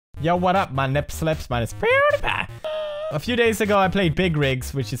Yo, what up, my nip slips, minus PewDiePie. A few days ago, I played Big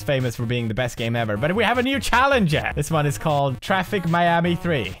Rigs, which is famous for being the best game ever. But we have a new challenger. This one is called Traffic Miami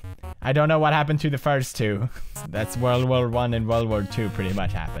 3. I don't know what happened to the first two. That's World War I and World War II pretty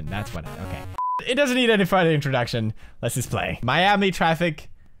much happened. That's what, okay. It doesn't need any further introduction. Let's just play. Miami Traffic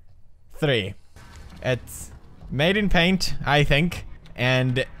 3. It's made in paint, I think.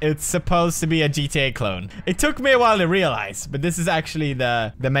 And it's supposed to be a GTA clone. It took me a while to realize, but this is actually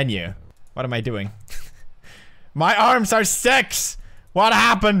the menu. What am I doing? My arms are sticks! What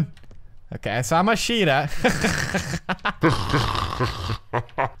happened? Okay, so I'm a Sheeta.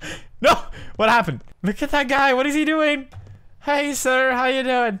 No! What happened? Look at that guy, what is he doing? Hey sir, how you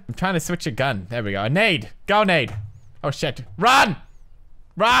doing? I'm trying to switch a gun. There we go. A nade. Go nade. Oh shit. Run!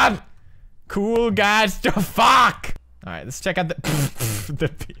 Run! Cool guys. Fuck! Alright, let's check out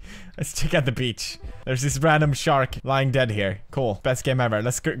let's check out the beach. There's this random shark lying dead here. Cool. Best game ever.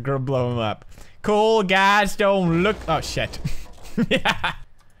 Let's go blow him up. Cool guys, don't look. Oh shit. Yeah.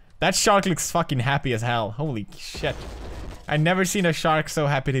 That shark looks fucking happy as hell. Holy shit. I've never seen a shark so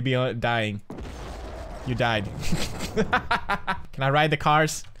happy to be dying. You died. Can I ride the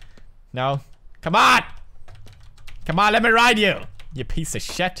cars? No? Come on! Come on, let me ride you! You piece of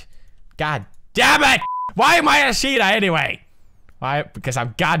shit. God damn it! Why am I a Sheeta anyway? Why? Because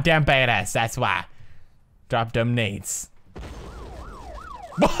I'm goddamn badass, that's why. Drop them nades.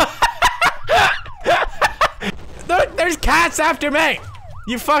 There's cats after me!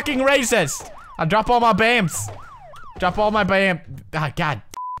 You fucking racist! I'll drop all my BAMs. Drop all my BAM. Ah, God.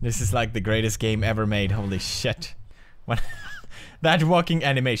 This is like the greatest game ever made. Holy shit. What? That walking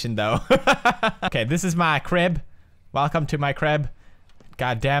animation though. Okay, this is my crib. Welcome to my crib.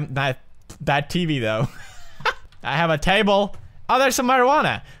 God damn that TV though. I have a table. Oh, there's some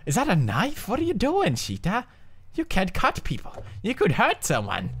marijuana. Is that a knife? What are you doing, Sheeta? You can't cut people. You could hurt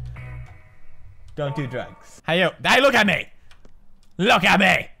someone. Don't do drugs. Hey, you. Hey, look at me. Look at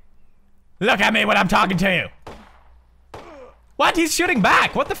me. Look at me when I'm talking to you. What? He's shooting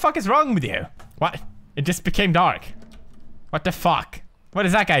back. What the fuck is wrong with you? What? It just became dark. What the fuck? What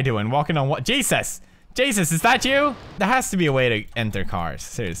is that guy doing? Walking on what? Jesus. Jesus, is that you? There has to be a way to enter cars.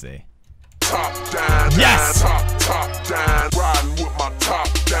 Seriously. Top down, yes! Top down, riding with my top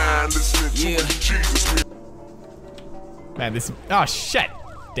down, listening to Jesus. Man, this. Oh shit.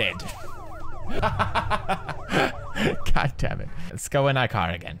 Dead. God damn it. Let's go in our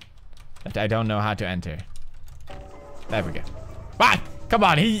car again. But I don't know how to enter. There we go. Ah, come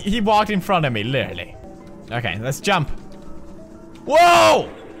on, he walked in front of me, literally. Okay, let's jump. Whoa!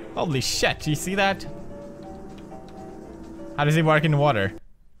 Holy shit, you see that? How does he work in the water?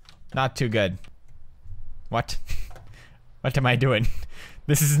 Not too good. What? What am I doing?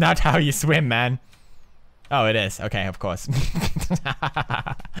 This is not how you swim, man. Oh, it is. Okay, of course.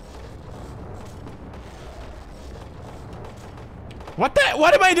 What the?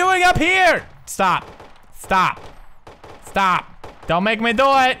 What am I doing up here? Stop. Stop. Stop. Don't make me do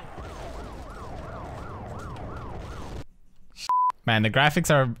it. Man, the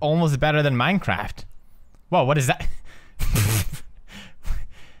graphics are almost better than Minecraft. Whoa, what is that?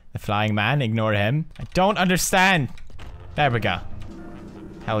 The flying man, ignore him. I don't understand. There we go.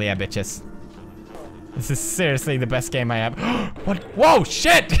 Hell yeah, bitches. This is seriously the best game I have. What? Whoa,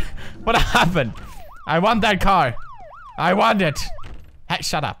 shit! What happened? I want that car. I want it. Hey,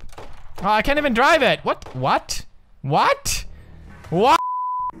 shut up. Oh, I can't even drive it. What? What? What? What?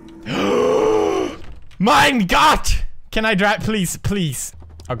 Mein Gott! Can I drive? Please, please.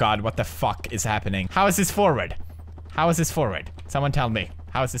 Oh God, what the fuck is happening? How is this forward? How is this forward? Someone tell me.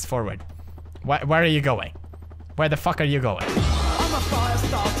 How is this forward? Where are you going? Where the fuck are you going?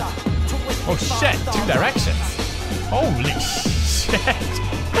 Oh shit, 2 directions. Holy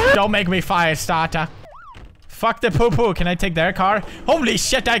shit. Don't make me fire starter. Fuck the poo-poo. Can I take their car? Holy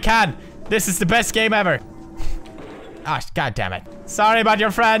shit, I can. This is the best game ever. Ah, God damn it. Sorry about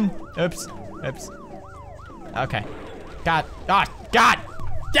your friend. Oops. Oops. Okay. God. Ah, God.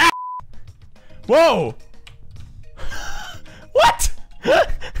 Yeah. Whoa. What?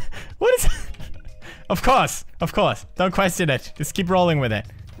 What is that? Of course. Of course. Don't question it. Just keep rolling with it.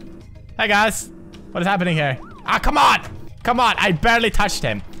 Hey, guys. What is happening here? Ah, come on. Come on. I barely touched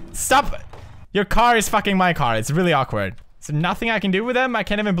him. Stop. Your car is fucking my car. It's really awkward. So nothing I can do with them? I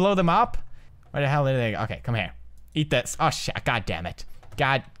can't even blow them up? Where the hell are they? Okay, come here. Eat this. Oh, shit. God damn it.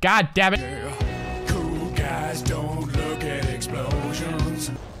 God damn it. Yeah. Cool guys don't look at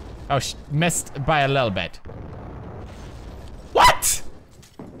explosions. Oh, missed by a little bit. What?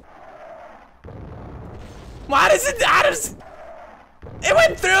 What is it? How does... It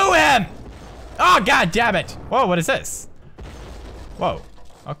went through him! Oh, God damn it. Whoa, what is this? Whoa.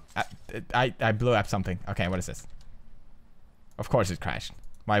 Oh, I blew up something. Okay, what is this? Of course it crashed.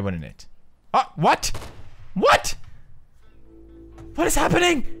 Why wouldn't it? Oh, what? What? What is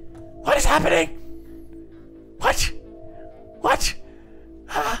happening? What is happening? What? What?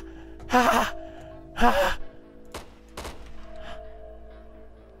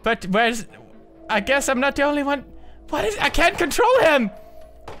 But where's... I guess I'm not the only one. What is... I can't control him.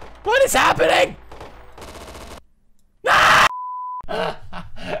 What is happening? Ah!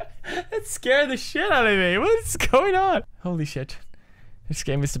 That scared the shit out of me. What is going on? Holy shit. This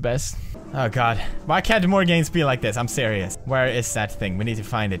game is the best. Oh god. Why can't more games be like this? I'm serious. Where is that thing? We need to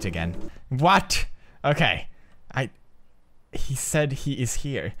find it again. What? Okay. He said he is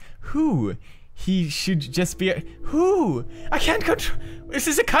here. Who? He should just be... Who? I can't control... Is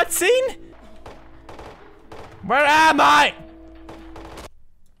this a cutscene? Where am I?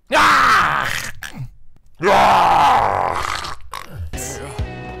 Ah! Ah!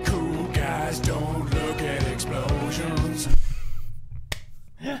 Cool guys don't look at explosions.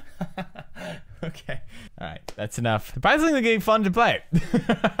 Okay. Alright, that's enough. Surprisingly getting fun to play.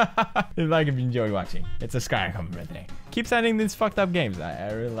 Like if you enjoy watching. It's a Sky comment right there. Keep sending these fucked up games.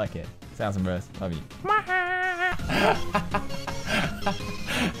 I really like it. Sounds and bros. Love you.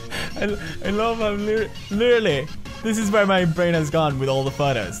 I love how literally this is where my brain has gone with all the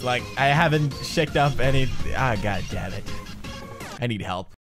photos. Like I haven't checked up any. Ah, god damn it. I need help.